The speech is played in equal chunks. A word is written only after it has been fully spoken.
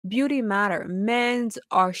beauty matter. Men's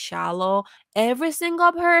are shallow. Every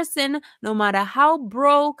single person, no matter how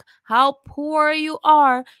broke, how poor you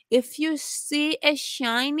are, if you see a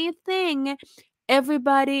shiny thing,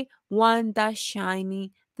 everybody want that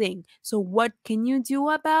shiny thing. So what can you do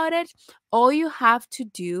about it? All you have to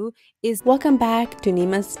do is welcome back to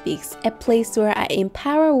Nima Speaks, a place where I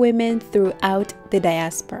empower women throughout the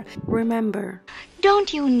diaspora. Remember,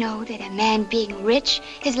 don't you know that a man being rich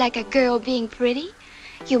is like a girl being pretty?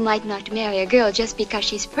 You might not marry a girl just because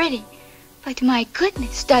she's pretty, but my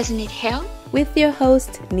goodness, doesn't it help? With your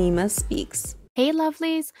host, Nima Speaks. Hey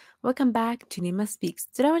lovelies, welcome back to Nima Speaks.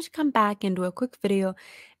 Today I want to come back and do a quick video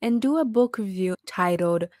and do a book review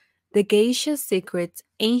titled The Geisha Secret,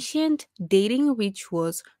 Ancient Dating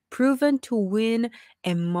Rituals Proven to Win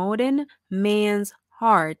a Modern Man's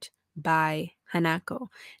Heart by Hanako.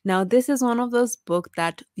 Now this is one of those books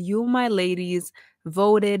that you, my ladies,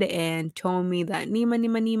 voted and told me that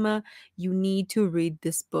Nima, you need to read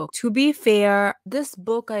this book. To be fair, this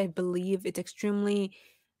book, I believe, it's extremely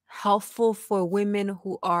helpful for women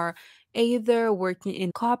who are either working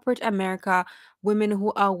in corporate America, women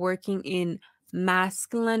who are working in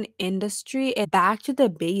masculine industry. And back to the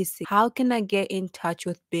basics, how can I get in touch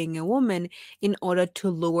with being a woman in order to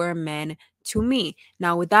lure men to me?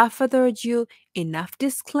 Now without further ado, enough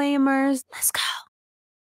disclaimers, let's go.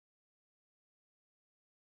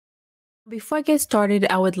 Before I get started,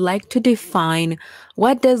 I would like to define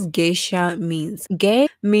what does geisha means. Ge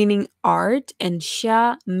meaning art and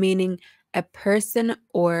sha meaning a person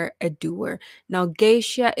or a doer. Now,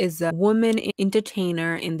 geisha is a woman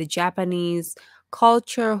entertainer in the Japanese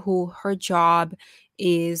culture who her job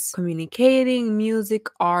is communicating music,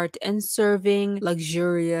 art, and serving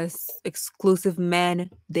luxurious, exclusive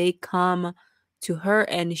men. They come to her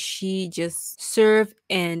and she just serve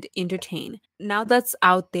and entertain. Now that's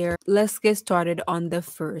out there, let's get started on the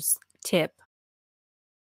first tip.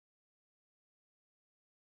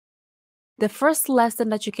 The first lesson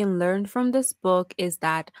that you can learn from this book is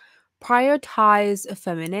that prioritize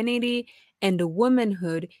femininity and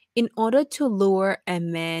womanhood in order to lure a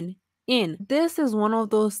man in. This is one of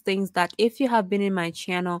those things that if you have been in my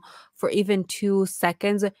channel for even 2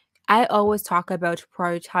 seconds, I always talk about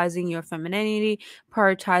prioritizing your femininity,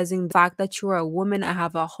 prioritizing the fact that you're a woman. I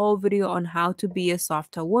have a whole video on how to be a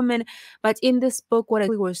softer woman. But in this book, what I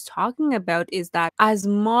was talking about is that as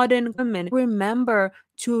modern women, remember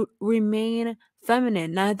to remain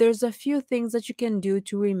feminine. Now, there's a few things that you can do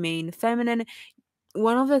to remain feminine.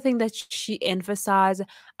 One of the things that she emphasized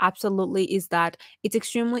absolutely is that it's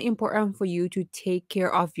extremely important for you to take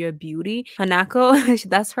care of your beauty. Hanako,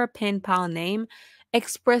 that's her pen pal name,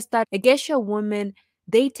 expressed that a geisha woman,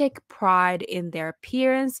 they take pride in their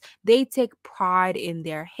appearance, they take pride in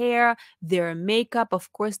their hair, their makeup.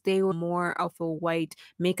 Of course, they were more of a white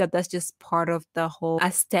makeup, that's just part of the whole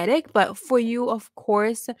aesthetic. But for you, of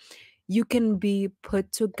course, you can be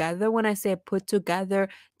put together. When I say put together,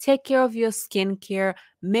 take care of your skincare.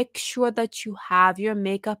 Make sure that you have your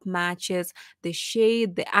makeup matches the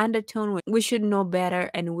shade, the undertone. We should know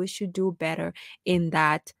better and we should do better in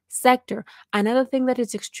that sector. Another thing that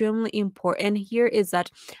is extremely important here is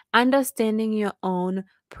that understanding your own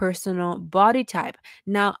personal body type.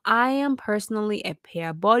 Now, I am personally a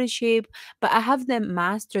pear body shape, but I have then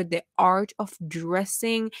mastered the art of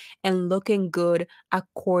dressing and looking good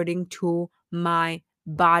according to my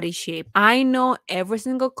body shape. I know every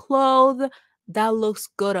single clothes that looks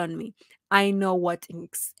good on me. I know what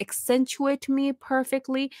accentuate me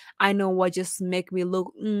perfectly. I know what just make me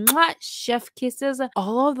look mwah, chef kisses.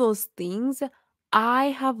 All of those things I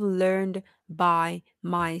have learned by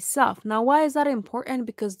myself. Now, why is that important?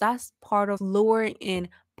 Because that's part of luring in,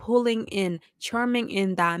 pulling in, charming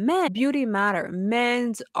in that man. Beauty matter.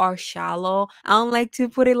 Men's are shallow. I don't like to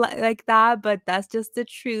put it like that, but that's just the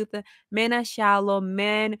truth. Men are shallow.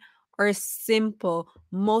 Men are simple.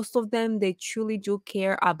 Most of them, they truly do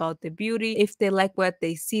care about the beauty. If they like what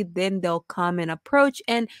they see, then they'll come and approach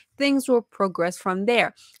and things will progress from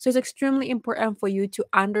there. So it's extremely important for you to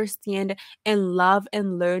understand and love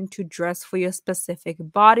and learn to dress for your specific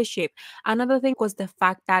body shape. Another thing was the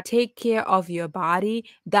fact that take care of your body.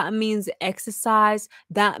 That means exercise.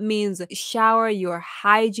 That means shower. Your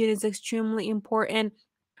hygiene is extremely important.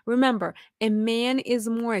 Remember, a man is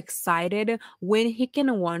more excited when he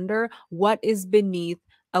can wonder what is beneath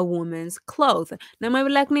a woman's clothes. Now, I might be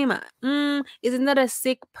like, Nima, isn't that a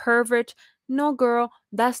sick pervert? No, girl,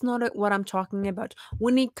 that's not what I'm talking about.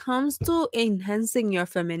 When it comes to enhancing your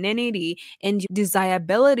femininity and your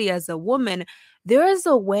desirability as a woman, there is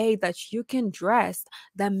a way that you can dress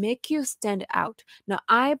that make you stand out. Now,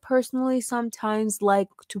 I personally sometimes like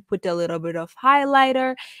to put a little bit of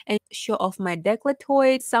highlighter and show off my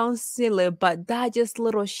décolletage. Sounds silly, but that just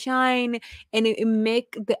little shine and it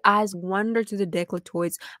make the eyes wander to the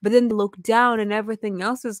décolletage. But then look down and everything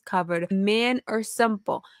else is covered. Men are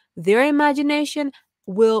simple. Their imagination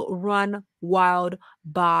will run wild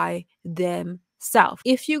by themselves.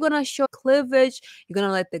 If you're gonna show cleavage, you're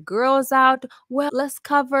gonna let the girls out, well, let's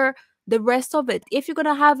cover the rest of it. If you're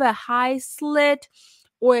gonna have a high slit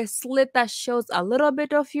or a slit that shows a little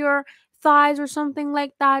bit of your thighs or something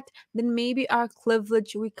like that, then maybe our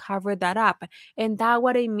cleavage we cover that up. And that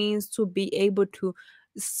what it means to be able to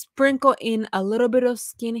sprinkle in a little bit of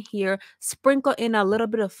skin here, sprinkle in a little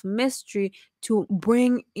bit of mystery to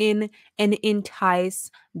bring in and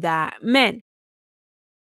entice that man.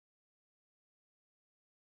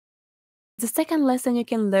 The second lesson you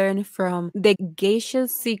can learn from the Geisha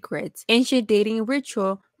Secret, ancient dating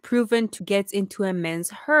ritual proven to get into a man's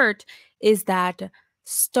heart, is that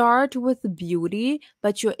start with beauty,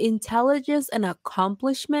 but your intelligence and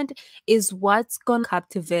accomplishment is what's gonna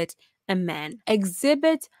captivate a man.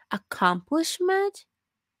 Exhibit accomplishment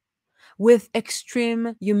with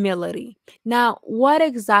extreme humility. Now, what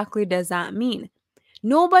exactly does that mean?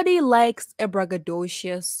 Nobody likes a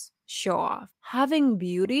braggadocious show off. Having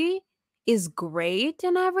beauty is great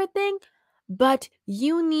and everything, but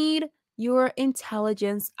you need your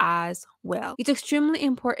intelligence as well. It's extremely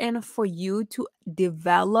important for you to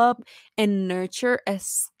develop and nurture a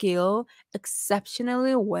skill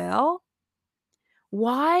exceptionally well.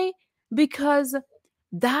 Why? Because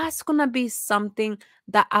that's gonna be something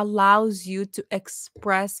that allows you to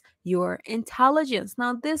express your intelligence.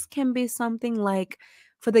 Now, this can be something like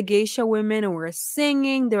for the geisha women who are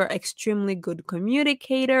singing, they're extremely good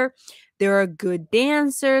communicator, they're good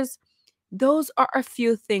dancers. Those are a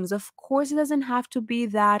few things. Of course, it doesn't have to be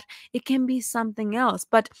that, it can be something else.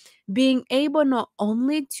 But being able not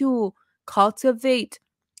only to cultivate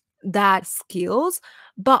that skills,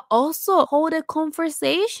 but also hold a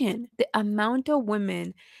conversation. The amount of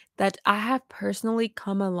women that I have personally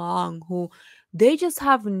come along who they just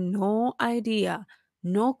have no idea,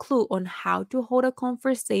 no clue on how to hold a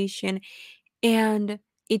conversation, and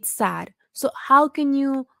it's sad. So, how can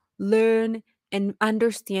you learn and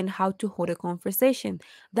understand how to hold a conversation?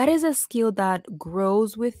 That is a skill that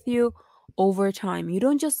grows with you over time. You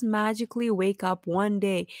don't just magically wake up one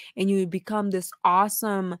day and you become this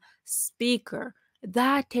awesome speaker.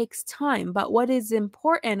 That takes time. But what is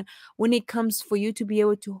important when it comes for you to be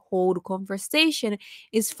able to hold conversation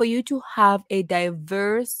is for you to have a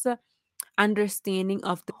diverse understanding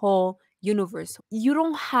of the whole universe. You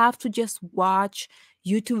don't have to just watch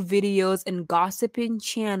YouTube videos and gossiping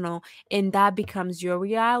channel and that becomes your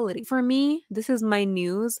reality. For me, this is my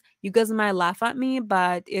news. You guys might laugh at me,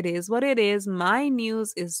 but it is what it is. My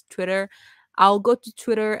news is Twitter. I'll go to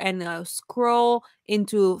Twitter and scroll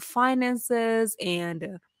into finances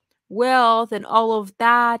and wealth and all of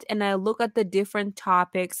that, and I look at the different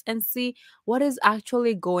topics and see what is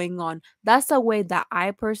actually going on. That's a way that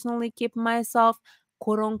I personally keep myself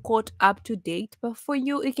quote unquote up to date. But for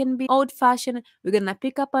you, it can be old fashioned. We're gonna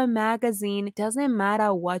pick up a magazine. It doesn't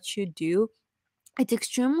matter what you do. It's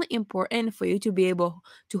extremely important for you to be able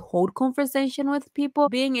to hold conversation with people.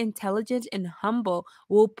 Being intelligent and humble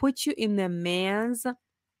will put you in the man's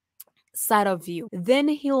side of you. Then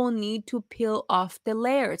he'll need to peel off the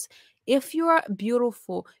layers. If you are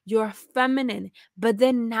beautiful, you're feminine, but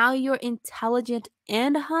then now you're intelligent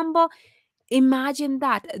and humble, imagine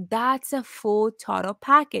that. That's a full total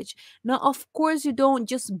package. Now, of course, you don't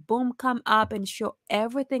just boom come up and show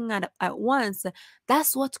everything at once.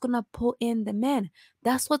 That's what's gonna pull in the men.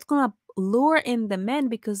 That's what's gonna lure in the men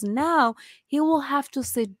because now he will have to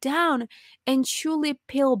sit down and truly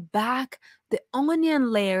peel back the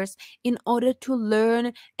onion layers in order to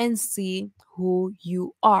learn and see who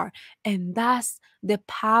you are. And that's the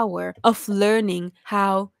power of learning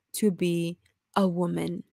how to be a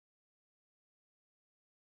woman.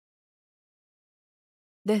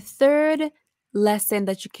 The third lesson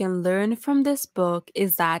that you can learn from this book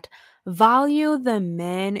is that value the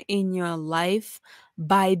men in your life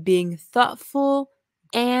by being thoughtful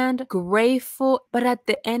and grateful, but at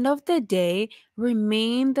the end of the day,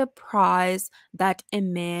 remain the prize that a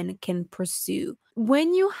man can pursue.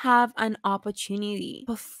 When you have an opportunity,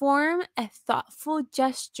 perform a thoughtful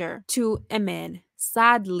gesture to a man.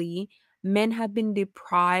 Sadly, men have been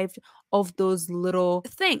deprived of those little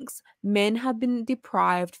things. Men have been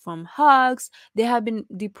deprived from hugs, they have been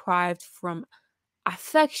deprived from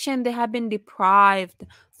affection, they have been deprived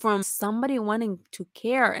from somebody wanting to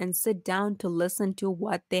care and sit down to listen to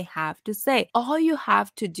what they have to say. All you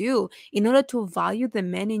have to do in order to value the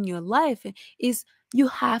men in your life is you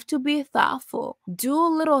have to be thoughtful. Do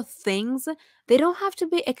little things. They don't have to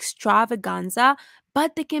be extravaganza,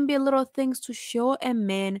 but they can be little things to show a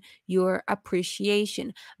man your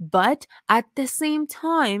appreciation. But at the same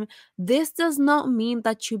time, this does not mean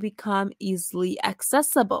that you become easily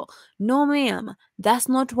accessible. No, ma'am, that's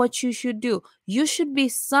not what you should do. You should be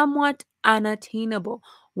somewhat unattainable.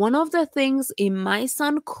 One of the things, it might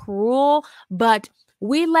sound cruel, but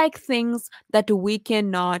we like things that we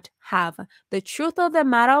cannot have. The truth of the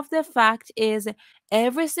matter of the fact is,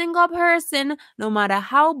 every single person, no matter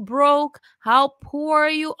how broke, how poor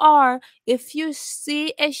you are, if you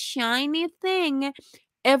see a shiny thing,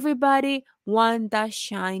 everybody want that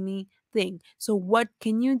shiny thing. So what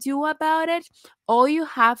can you do about it? All you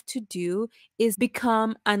have to do is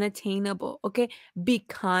become unattainable, okay? Be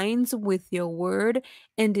kind with your word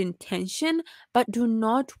and intention, but do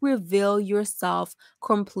not reveal yourself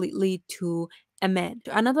completely to a man.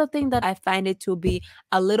 Another thing that I find it to be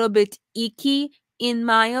a little bit icky, in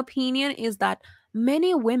my opinion, is that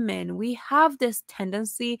many women, we have this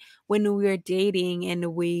tendency when we're dating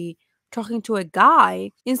and we talking to a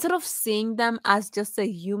guy, instead of seeing them as just a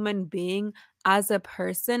human being, as a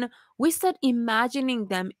person, we start imagining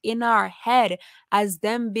them in our head as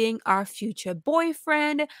them being our future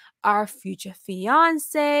boyfriend, our future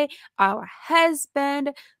fiance, our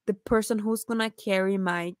husband, the person who's gonna carry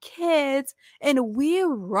my kids. And we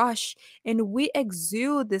rush and we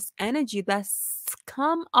exude this energy that's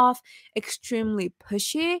come off extremely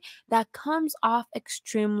pushy, that comes off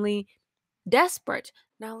extremely desperate.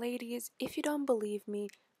 Now, ladies, if you don't believe me,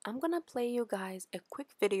 I'm gonna play you guys a quick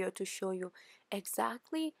video to show you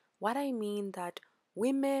exactly what I mean that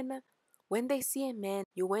women, when they see a man,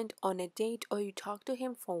 you went on a date or you talked to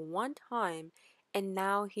him for one time and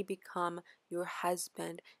now he become your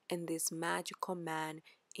husband and this magical man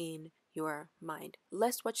in your mind.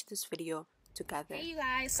 Let's watch this video together. Hey you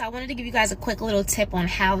guys, so I wanted to give you guys a quick little tip on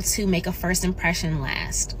how to make a first impression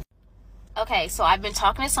last. Okay, so I've been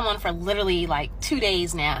talking to someone for literally like 2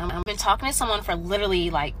 days now. I've been talking to someone for literally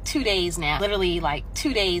like 2 days now. Literally like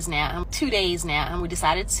 2 days now. 2 days now. And we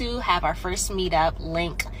decided to have our first meetup,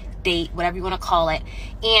 link, date, whatever you want to call it.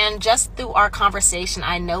 And just through our conversation,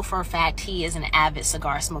 I know for a fact he is an avid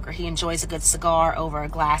cigar smoker. He enjoys a good cigar over a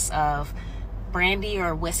glass of brandy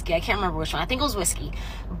or whiskey. I can't remember which one. I think it was whiskey.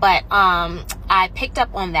 But I picked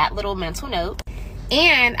up on that little mental note.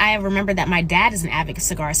 And I remembered that my dad is an avid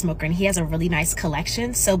cigar smoker and he has a really nice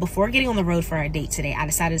collection. So before getting on the road for our date today, I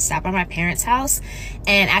decided to stop by my parents' house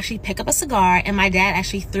and actually pick up a cigar. And my dad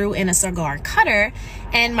actually threw in a cigar cutter.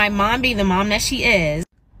 And my mom, being the mom that she is,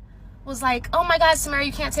 was like, oh my God, Samara,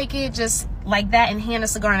 you can't take it just like that and hand a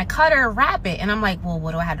cigar in a cutter, wrap it. And I'm like, well,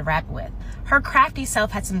 what do I have to wrap it with? Her crafty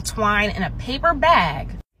self had some twine in a paper bag.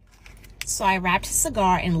 So I wrapped his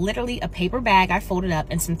cigar in literally a paper bag I folded up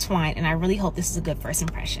and some twine, and I really hope this is a good first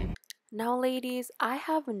impression. Now, ladies, I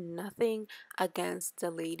have nothing against the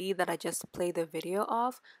lady that I just played the video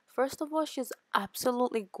of. First of all, she's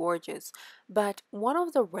absolutely gorgeous, but one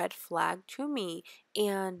of the red flag to me,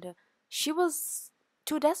 and she was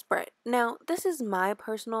too desperate. Now, this is my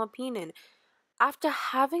personal opinion. After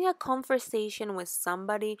having a conversation with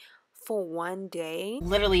somebody for one day,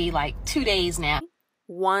 literally like 2 days now,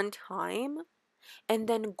 one time, and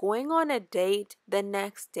then going on a date the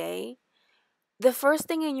next day, the first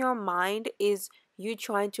thing in your mind is you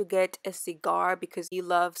trying to get a cigar because you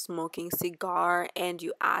love smoking cigar, and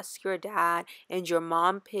you ask your dad and your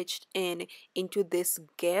mom pitched in into this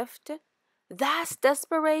gift. That's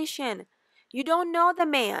desperation. You don't know the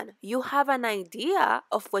man. You have an idea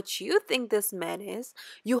of what you think this man is.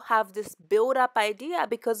 You have this build up idea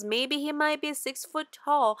because maybe he might be 6 foot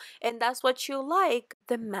tall and that's what you like.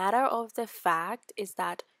 The matter of the fact is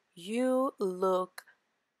that you look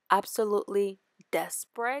absolutely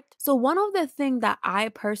desperate. So one of the things that I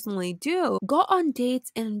personally do, go on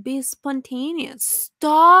dates and be spontaneous.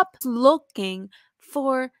 Stop looking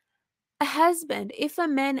for a husband. If a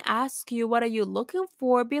man asks you what are you looking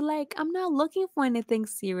for, be like, I'm not looking for anything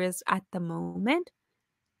serious at the moment.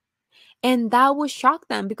 And that will shock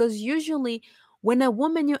them because usually when a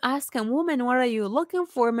woman, you ask a woman, what are you looking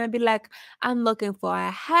for? Maybe like, I'm looking for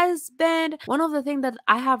a husband. One of the things that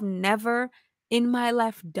I have never in my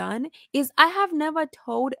life done is I have never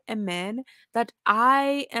told a man that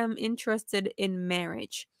I am interested in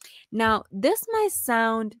marriage. Now, this might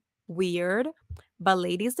sound weird, But,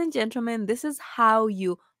 ladies and gentlemen, this is how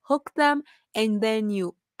you hook them and then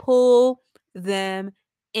you pull them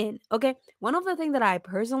in. Okay. One of the things that I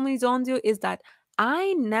personally don't do is that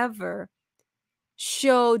I never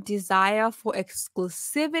show desire for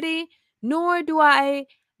exclusivity, nor do I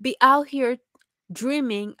be out here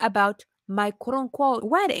dreaming about my quote unquote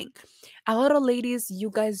wedding. A lot of ladies,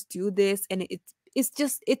 you guys do this and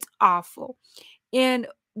it's awful. And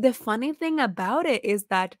the funny thing about it is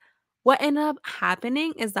that what ended up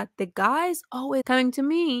happening is that the guys always coming to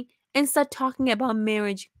me and start talking about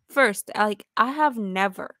marriage first. Like I have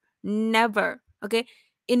never, okay,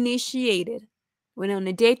 initiated when on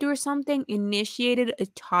a date or something, initiated a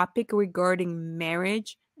topic regarding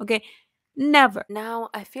marriage. Okay, never. Now,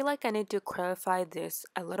 I feel like I need to clarify this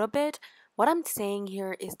a little bit. What I'm saying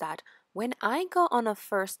here is that when I go on a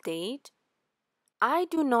first date, I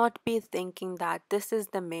do not be thinking that this is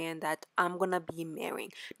the man that I'm gonna be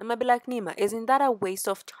marrying. I'm gonna be like, Nima, isn't that a waste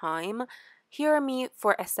of time? Hear me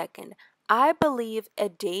for a second. I believe a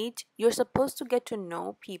date, you're supposed to get to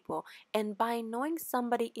know people, and by knowing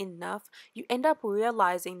somebody enough, you end up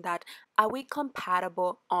realizing that are we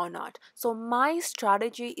compatible or not. So my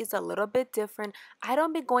strategy is a little bit different. I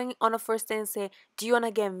don't be going on a first date and say, do you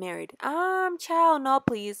wanna get married? Child, no,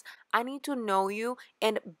 please. I need to know you,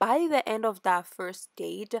 and by the end of that first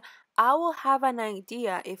date, I will have an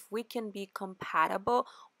idea if we can be compatible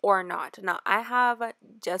or not. Now, I have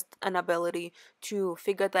just an ability to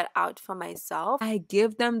figure that out for myself. I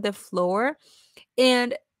give them the floor,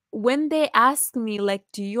 and when they ask me, like,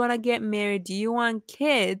 do you want to get married? Do you want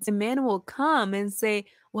kids? The man will come and say,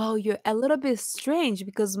 well, you're a little bit strange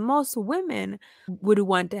because most women would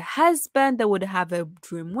want a husband that would have a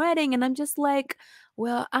dream wedding. And I'm just like,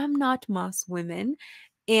 well, I'm not most women.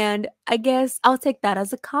 And I guess I'll take that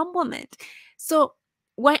as a compliment. So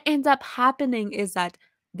what ends up happening is that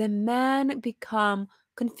the man become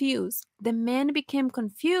confused. The men became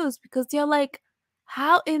confused because they're like,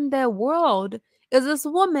 how in the world is this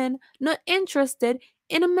woman not interested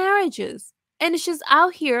in marriages? And she's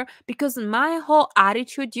out here because my whole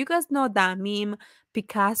attitude, you guys know that meme,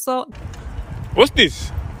 Picasso. What's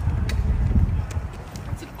this?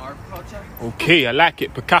 Okay, I like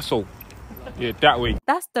it. Picasso. Yeah, that way.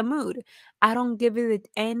 That's the mood. I don't give it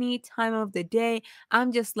any time of the day.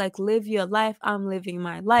 I'm just like, live your life. I'm living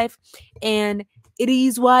my life. And it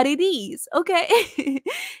is what it is. Okay.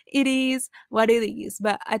 It is what it is.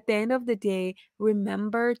 But at the end of the day,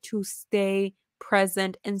 remember to stay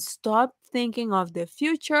present and stop thinking of the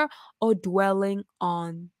future or dwelling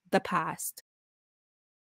on the past.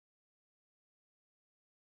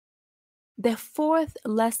 The fourth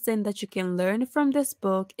lesson that you can learn from this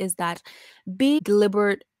book is that be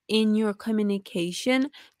deliberate in your communication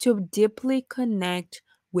to deeply connect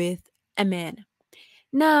with a man.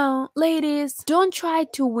 Now, ladies, don't try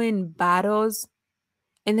to win battles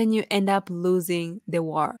and then you end up losing the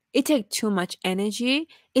war. It takes too much energy,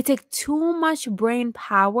 it takes too much brain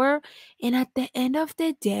power, and at the end of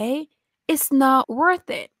the day, it's not worth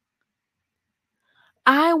it.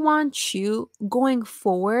 I want you going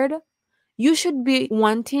forward, you should be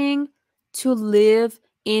wanting to live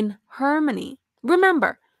in harmony.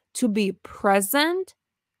 Remember, to be present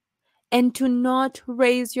and to not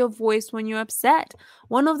raise your voice when you're upset.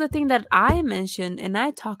 One of the things that I mention and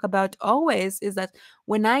I talk about always is that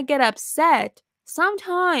when I get upset,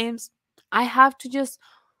 sometimes I have to just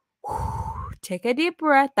take a deep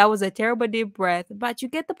breath. That was a terrible deep breath, but you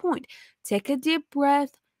get the point. Take a deep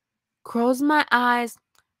breath, close my eyes,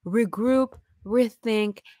 regroup,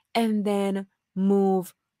 rethink, and then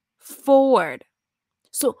move forward.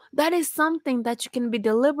 So that is something that you can be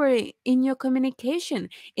deliberate in your communication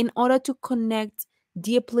in order to connect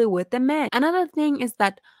deeply with the man. Another thing is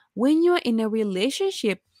that when you're in a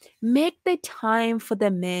relationship, make the time for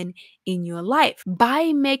the man in your life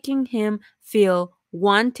by making him feel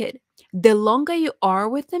wanted. The longer you are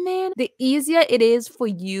with the man, the easier it is for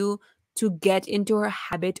you to get into a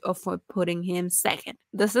habit of putting him second.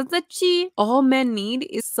 This is the key. All men need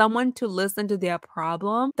is someone to listen to their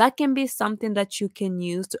problem. That can be something that you can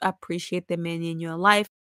use to appreciate the man in your life.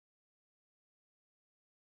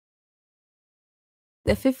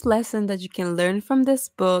 The fifth lesson that you can learn from this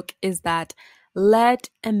book is that let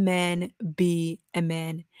a man be a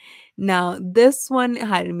man. Now, this one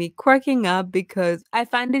had me cracking up because I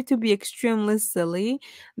find it to be extremely silly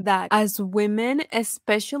that as women,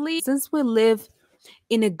 especially since we live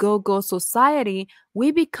in a go-go society,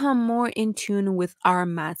 we become more in tune with our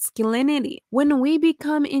masculinity. When we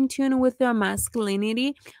become in tune with our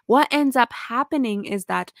masculinity, what ends up happening is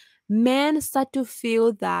that men start to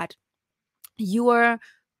feel that you are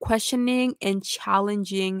questioning and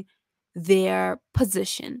challenging their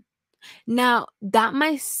position. Now, that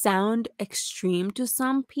might sound extreme to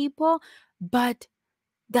some people, but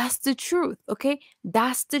that's the truth, okay?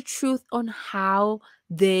 That's the truth on how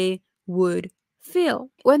they would feel.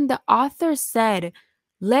 When the author said,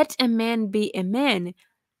 let a man be a man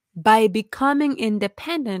by becoming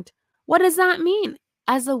independent, what does that mean?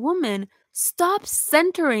 As a woman, stop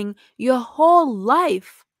centering your whole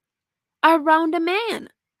life around a man.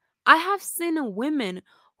 I have seen women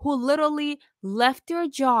who literally left their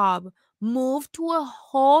job, moved to a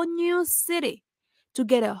whole new city to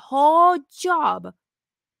get a whole job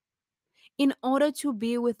in order to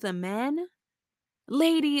be with a man.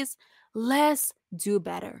 Ladies, let's do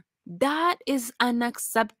better. That is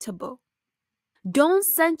unacceptable. Don't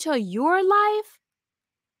center your life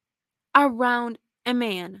around a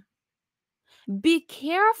man. Be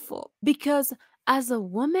careful because as a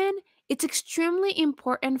woman, it's extremely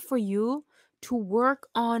important for you to work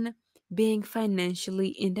on being financially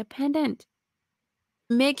independent.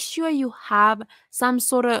 Make sure you have some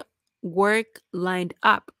sort of work lined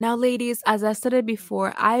up. Now, ladies, as I stated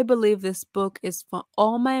before, I believe this book is for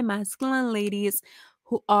all my masculine ladies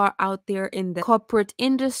who are out there in the corporate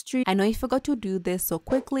industry. I know you forgot to do this, so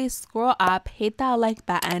quickly scroll up, hit that like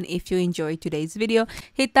button if you enjoyed today's video,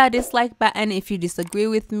 hit that dislike button if you disagree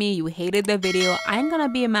with me, you hated the video. I'm gonna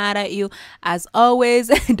be mad at you. As always,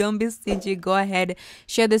 don't be stingy. Go ahead,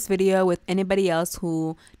 share this video with anybody else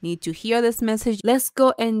who need to hear this message. Let's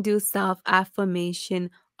go and do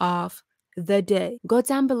self-affirmation of the day. Go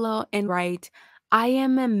down below and write, I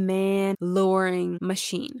am a man lowering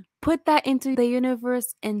machine. Put that into the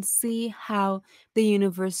universe and see how the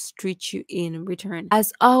universe treats you in return.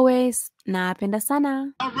 As always, napenda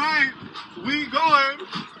sana. All right, we going.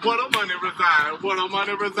 What a money reside, what a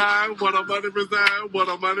money reside, what a money reside, what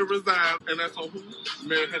a money reside. And that's on who?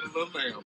 Man, headed little lamb.